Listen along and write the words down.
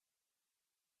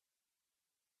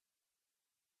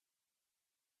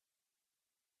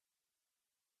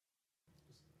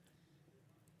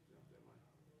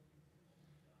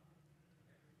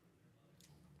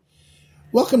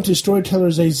Welcome to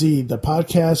Storytellers AZ, the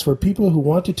podcast for people who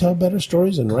want to tell better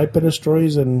stories and write better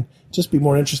stories and just be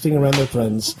more interesting around their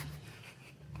friends.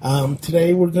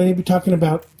 Today we're going to be talking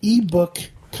about ebook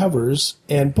covers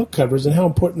and book covers and how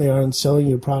important they are in selling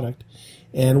your product.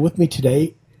 And with me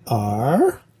today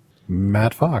are...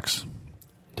 Matt Fox.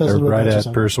 They're right at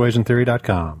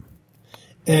persuasiontheory.com.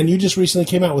 And you just recently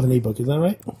came out with an ebook, is that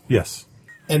right? Yes.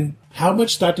 And how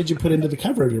much thought did you put into the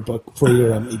cover of your book for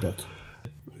your ebook?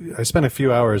 I spent a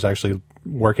few hours actually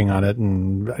working on it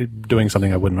and doing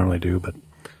something I wouldn't normally do, but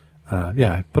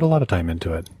I put a lot of time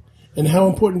into it. And how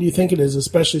important do you think it is,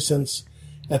 especially since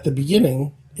at the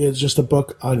beginning it's just a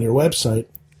book on your website?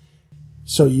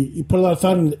 So you put a lot of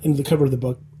thought into the cover of the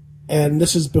book, and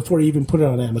this is before you even put it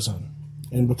on Amazon,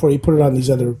 and before you put it on these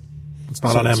other... It's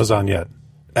not on Amazon yet,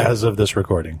 as of this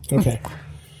recording. Okay.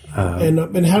 And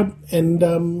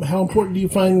how important do you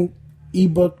find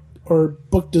ebook or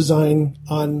book design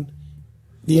on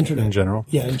the internet? In general?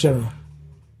 Yeah, in general.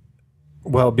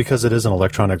 Well, because it is an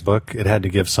electronic book, it had to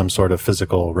give some sort of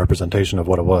physical representation of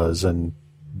what it was, and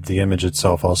the image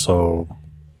itself also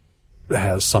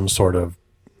has some sort of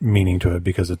meaning to it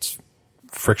because it's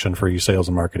friction-free sales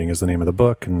and marketing is the name of the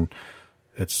book, and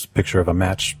it's a picture of a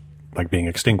match like being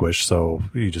extinguished, so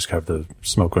you just have the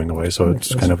smoke going away, so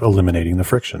it's kind of eliminating the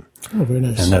friction. Oh, very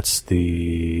nice. And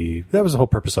that was the whole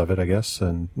purpose of it, I guess,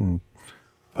 and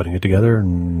putting it together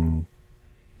and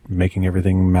making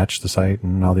everything match the site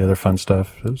and all the other fun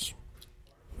stuff. It was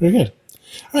very good.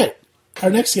 All right. Our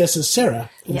next guest is Sarah.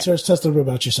 And Sarah, tell us a little bit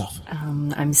about yourself.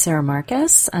 I'm Sarah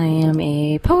Marcus. I am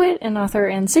a poet and author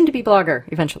and soon-to-be blogger,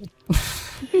 eventually.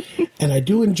 And I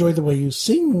do enjoy the way you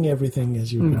sing everything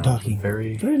as you've been talking.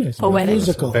 Very nice. Poetic.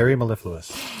 Musical. Very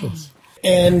mellifluous. Yes.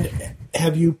 And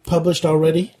have you published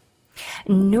already?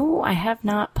 No, I have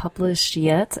not published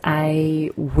yet.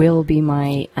 I will be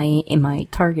my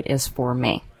target is for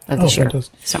May of this year.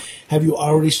 So. Have you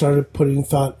already started putting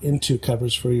thought into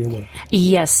covers for your work?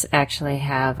 Yes, actually I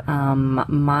have.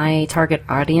 My target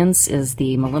audience is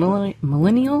the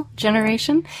millennial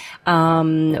generation,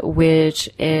 which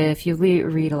if you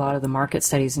read a lot of the market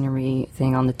studies and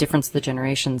everything on the difference of the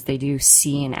generations, they do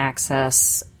see and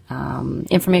access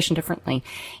information differently.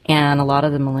 And a lot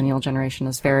of the millennial generation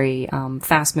is very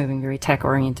fast-moving, very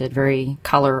tech-oriented, very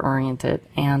color-oriented.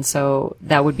 And so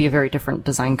that would be a very different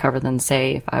design cover than,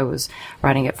 say, if I was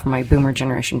writing it for my boomer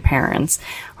generation parents,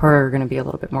 who are going to be a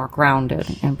little bit more grounded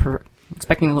and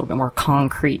expecting a little bit more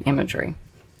concrete imagery.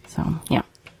 So, yeah.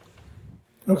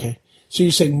 Okay. So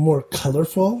you're saying more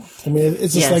colorful? I mean,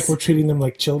 is this like we're treating them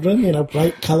like children?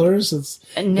 Bright colors. Is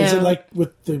it like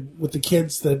with the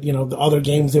kids that all their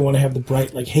games they want to have the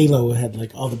bright, like Halo had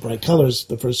like all the bright colors,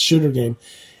 the first shooter game,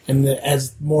 and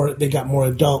as they got more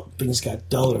adult, things got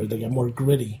duller. They got more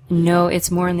gritty. No,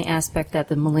 it's more in the aspect that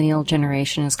the millennial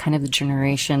generation is kind of the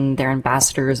generation. They're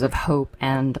ambassadors of hope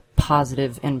and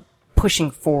positive and pushing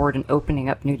forward and opening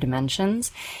up new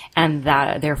dimensions, and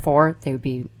that therefore they would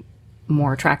be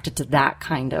more attracted to that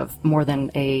kind of, more than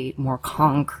a more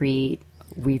concrete,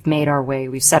 we've made our way,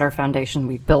 we've set our foundation,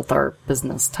 we've built our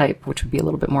business type, which would be a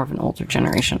little bit more of an older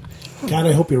generation. God,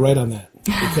 I hope you're right on that.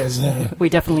 Because we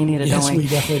definitely need it, yes, don't we?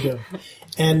 Yes, we definitely do.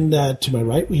 And to my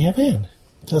right, we have Anne.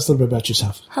 Tell us a little bit about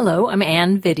yourself. Hello, I'm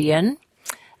Anne Vidian.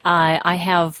 I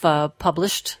have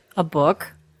published a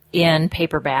book in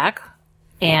paperback,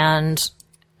 and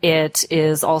it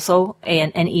is also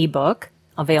an ebook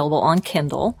available on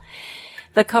Kindle.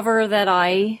 The cover that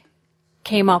I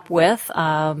came up with,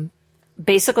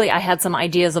 basically I had some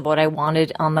ideas of what I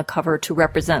wanted on the cover to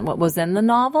represent what was in the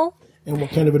novel. And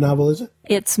what kind of a novel is it?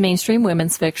 It's mainstream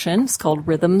women's fiction. It's called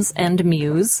Rhythms and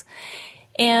Muse.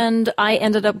 And I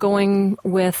ended up going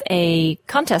with a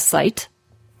contest site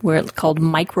where it's called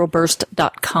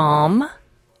microburst.com,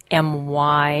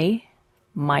 M-Y,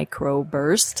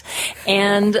 microburst.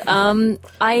 And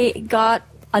I got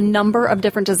a number of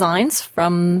different designs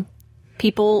from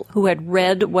people who had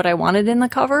read what I wanted in the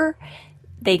cover.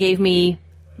 They gave me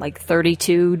like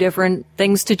 32 different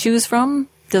things to choose from,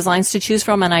 designs to choose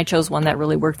from, and I chose one that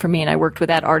really worked for me. And I worked with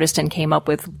that artist and came up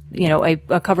with,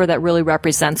 a cover that really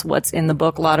represents what's in the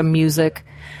book. A lot of music.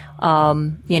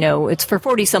 It's for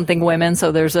 40-something women,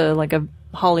 so there's a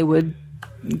Hollywood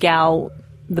gal,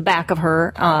 the back of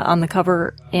her on the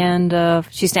cover, and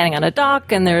she's standing on a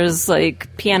dock, and there's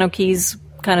like piano keys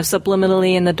kind of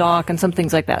subliminally in the dock and some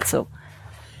things like that. So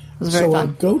was very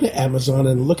fun. Go to Amazon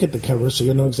and look at the cover so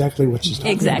you'll know exactly what she's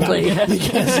talking about.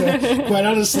 Because quite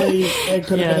honestly, it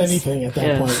could have been anything at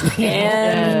that point.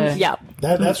 And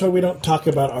that's why we don't talk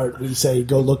about art. We say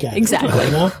go look at it. Exactly.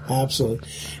 You know? Absolutely.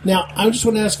 Now, I just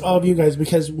want to ask all of you guys,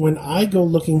 because when I go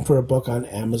looking for a book on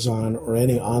Amazon or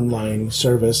any online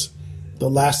service, the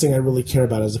last thing I really care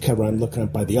about is the cover. I'm looking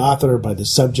up by the author, by the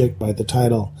subject, by the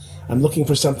title. I'm looking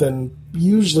for something,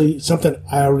 usually something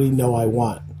I already know I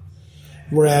want.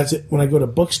 Whereas when I go to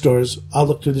bookstores, I'll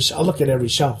look at every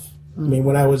shelf. I mean,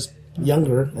 when I was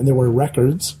younger and there were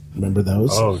records, remember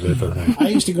those? Oh, definitely. I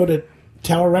used to go to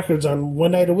Tower Records on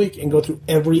one night a week and go through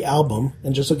every album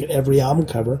and just look at every album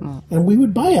cover. And we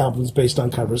would buy albums based on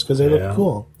covers because they look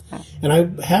cool. And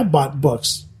I have bought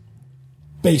books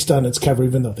based on its cover,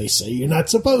 even though they say you're not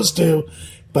supposed to.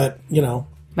 But, you know.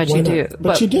 But you do.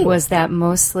 But you do. Was that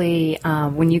mostly,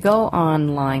 when you go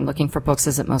online looking for books,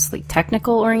 is it mostly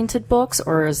technical-oriented books,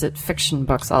 or is it fiction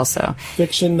books also?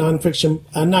 Fiction, nonfiction,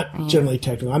 not generally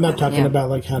technical. I'm not talking about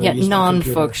like how to use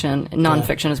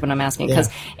nonfiction is what I'm asking. Because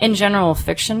in general,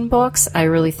 fiction books, I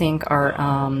really think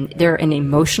are, they're an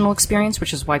emotional experience,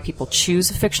 which is why people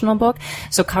choose a fictional book.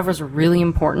 So covers are really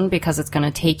important because it's going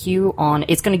to take you on,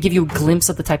 it's going to give you a glimpse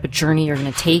of the type of journey you're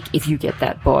going to take if you get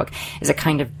that book. Is it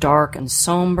kind of dark and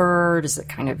somber? Is it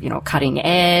kind of, cutting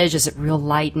edge? Is it real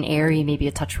light and airy, maybe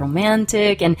a touch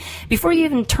romantic? And before you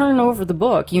even turn over the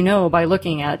book, by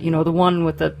looking at, the one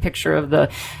with the picture of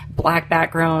the black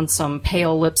background, some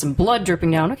pale lips and blood dripping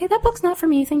down. Okay, that book's not for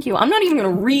me, thank you. I'm not even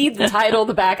going to read the title,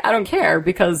 the back. I don't care,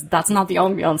 because that's not the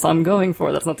ambiance I'm going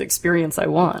for. That's not the experience I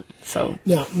want. So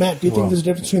now, Matt, do you think there's a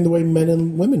difference between the way men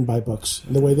and women buy books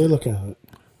and the way they look at it?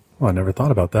 Well, I never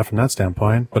thought about that from that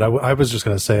standpoint. But I was just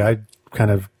going to say,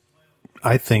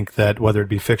 I think that whether it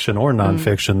be fiction or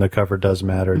nonfiction, the cover does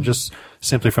matter, just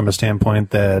simply from a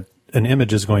standpoint that an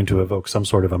image is going to evoke some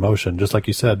sort of emotion, just like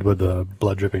you said, with the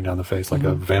blood dripping down the face, like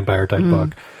a vampire-type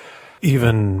book.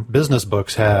 Even business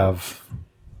books have,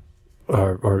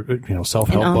 or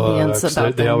self-help books,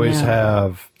 they always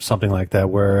have something like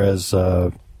that, whereas,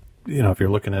 if you're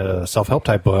looking at a self-help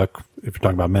type book, if you're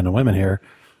talking about men and women here,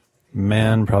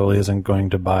 man probably isn't going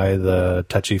to buy the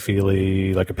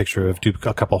touchy-feely, like a picture of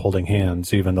a couple holding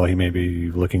hands, even though he may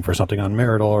be looking for something on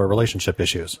marital or relationship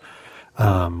issues.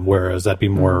 Whereas that'd be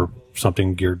more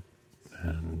something geared,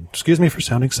 and excuse me for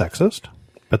sounding sexist,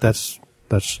 but that's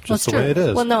just the way it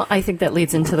is. Well, no, I think that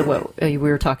leads into what we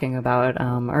were talking about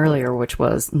earlier, which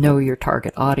was know your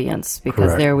target audience,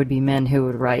 because there would be men who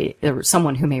would write,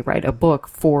 someone who may write a book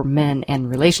for men and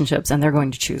relationships, and they're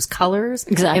going to choose colors,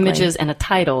 images, and a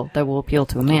title that will appeal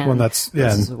to a man. Well,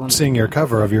 and seeing your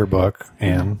cover of your book,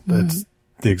 and that's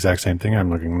the exact same thing. I'm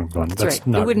going, that's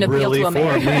not it wouldn't really appeal to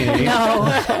a man. Me.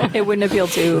 No, it wouldn't appeal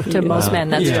to most men.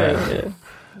 That's true.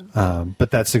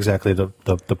 But that's exactly the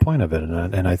point of it,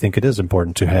 and I think it is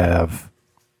important to have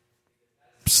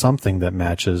something that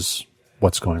matches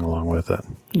what's going along with it.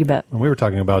 You bet. And we were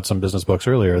talking about some business books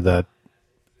earlier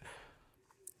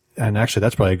and actually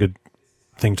that's probably a good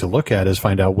thing to look at, is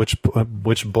find out which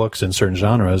books in certain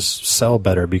genres sell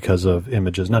better because of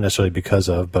images, not necessarily because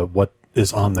of, but what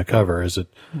is on the cover. Is it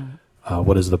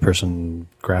what is the person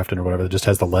Grafton or whatever that just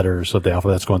has the letters of the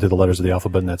alphabet, that's going through the letters of the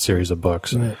alphabet in that series of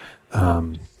books. Right.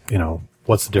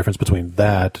 What's the difference between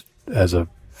that as a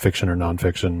fiction or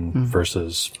nonfiction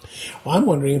versus... Well, I'm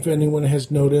wondering if anyone has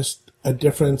noticed a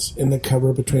difference in the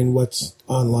cover between what's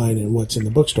online and what's in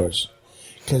the bookstores.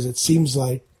 Because it seems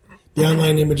like the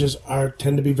online images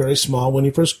tend to be very small when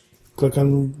you first click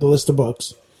on the list of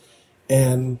books.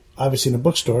 And obviously in a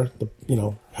bookstore, the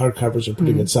hardcovers are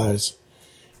pretty good size.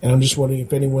 And I'm just wondering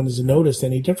if anyone has noticed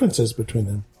any differences between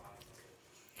them.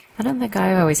 I don't think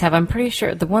I always have. I'm pretty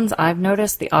sure the ones I've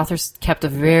noticed, the authors kept a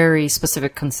very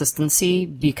specific consistency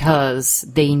because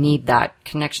they need that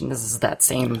connection. This is that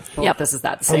same book. Yep. This is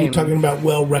that same. Are you talking about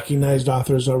well-recognized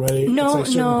authors already? No.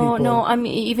 I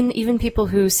mean, even people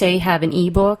who say have an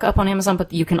ebook up on Amazon,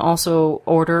 but you can also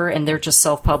order, and they're just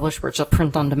self-published, where it's a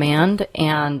print on demand,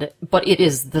 but it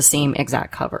is the same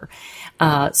exact cover.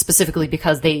 Specifically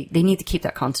because they need to keep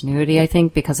that continuity, I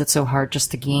think, because it's so hard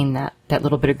just to gain that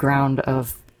little bit of ground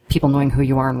of people knowing who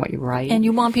you are and what you write. And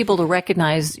you want people to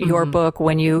recognize your book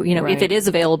when if it is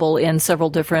available in several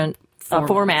different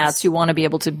formats, you want to be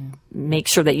able to make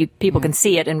sure that people can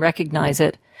see it and recognize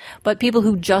it. But people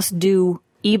who just do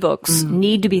ebooks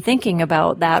need to be thinking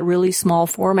about that really small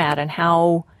format and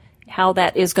how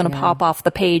that is going to pop off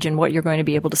the page and what you're going to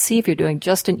be able to see if you're doing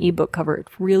just an ebook cover.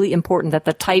 It's really important that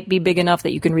the type be big enough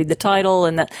that you can read the title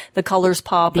and that the colors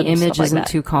pop. The image isn't like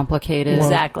too complicated.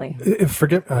 Exactly.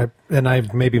 And I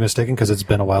may be mistaken because it's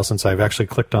been a while since I've actually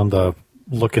clicked on the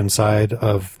look inside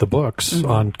of the books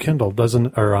on Kindle,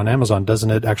 or on Amazon,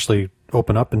 doesn't it actually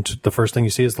open up into the first thing you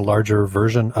see is the larger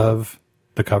version of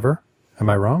the cover? Am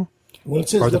I wrong? When it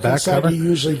says look inside, you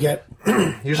usually get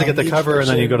the cover, and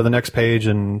then you go to the next page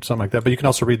and something like that. But you can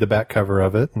also read the back cover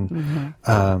of it. And,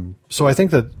 so I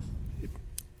think that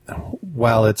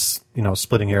while it's,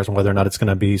 splitting hairs on whether or not it's going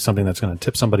to be something that's going to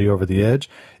tip somebody over the edge,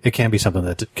 it can be something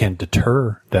that can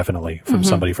deter definitely from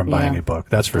somebody from buying a book.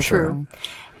 That's for sure.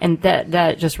 And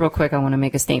that just real quick, I want to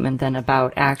make a statement then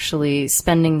about actually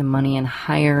spending the money and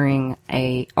hiring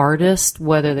a artist,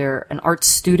 whether they're an art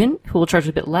student who will charge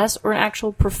a bit less or an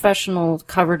actual professional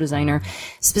cover designer,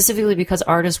 specifically because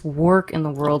artists work in the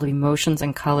world of emotions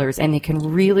and colors, and they can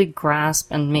really grasp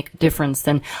and make a difference.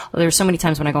 Then there's so many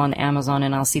times when I go on Amazon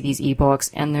and I'll see these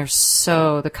ebooks, and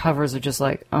the covers are just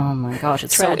like, oh my gosh,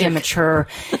 it's tragic. So immature.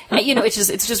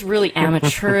 It's just really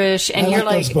amateurish, and you're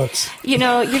like, those books. You're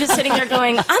just sitting there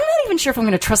going, I'm not even sure if I'm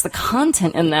going to trust the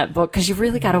content in that book, because you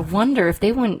really got to wonder if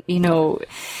they wouldn't, they got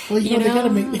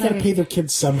to pay their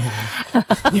kids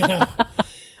somehow.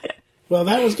 Well,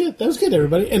 that was good. That was good,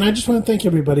 everybody. And I just want to thank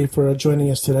everybody for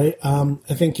joining us today. I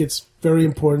think it's very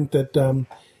important that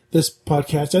this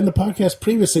podcast and the podcast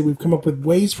previously, we've come up with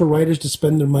ways for writers to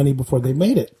spend their money before they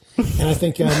made it. And I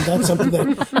think that's something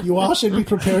that you all should be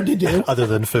prepared to do. Other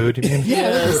than food, you mean?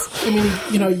 Yes. I mean,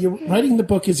 you're writing the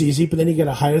book is easy, but then you got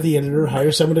to hire the editor,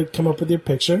 hire someone to come up with your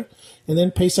picture, and then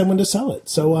pay someone to sell it.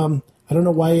 So I don't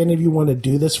know why any of you want to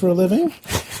do this for a living,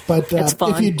 but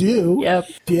if you do,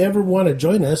 if you ever want to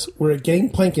join us, we're at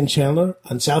Gangplank in Chandler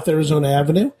on South Arizona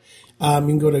Avenue. You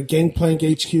can go to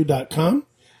gangplankhq.com,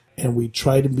 and we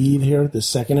try to be here the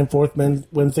second and fourth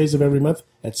Wednesdays of every month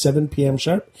at 7 p.m.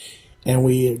 sharp. And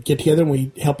we get together and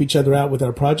we help each other out with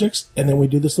our projects, and then we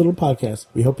do this little podcast.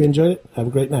 We hope you enjoyed it. Have a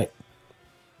great night.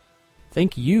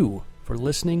 Thank you for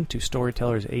listening to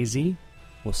Storytellers AZ.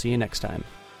 We'll see you next time.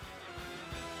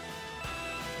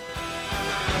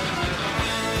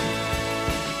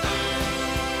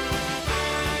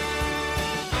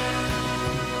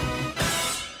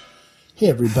 Hey,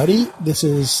 everybody. This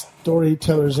is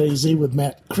Storytellers AZ with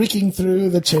Matt creaking through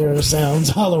the chair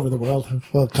sounds all over the world.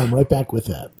 We'll come right back with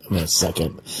that in a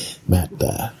second. Matt,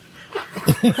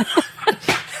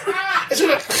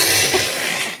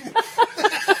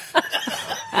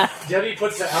 Debbie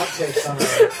puts the outtakes on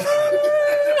there.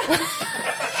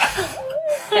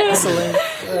 Excellent.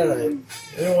 all right.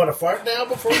 Anyone want to fart now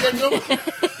before we get going?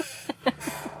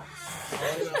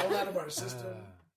 All out of our system.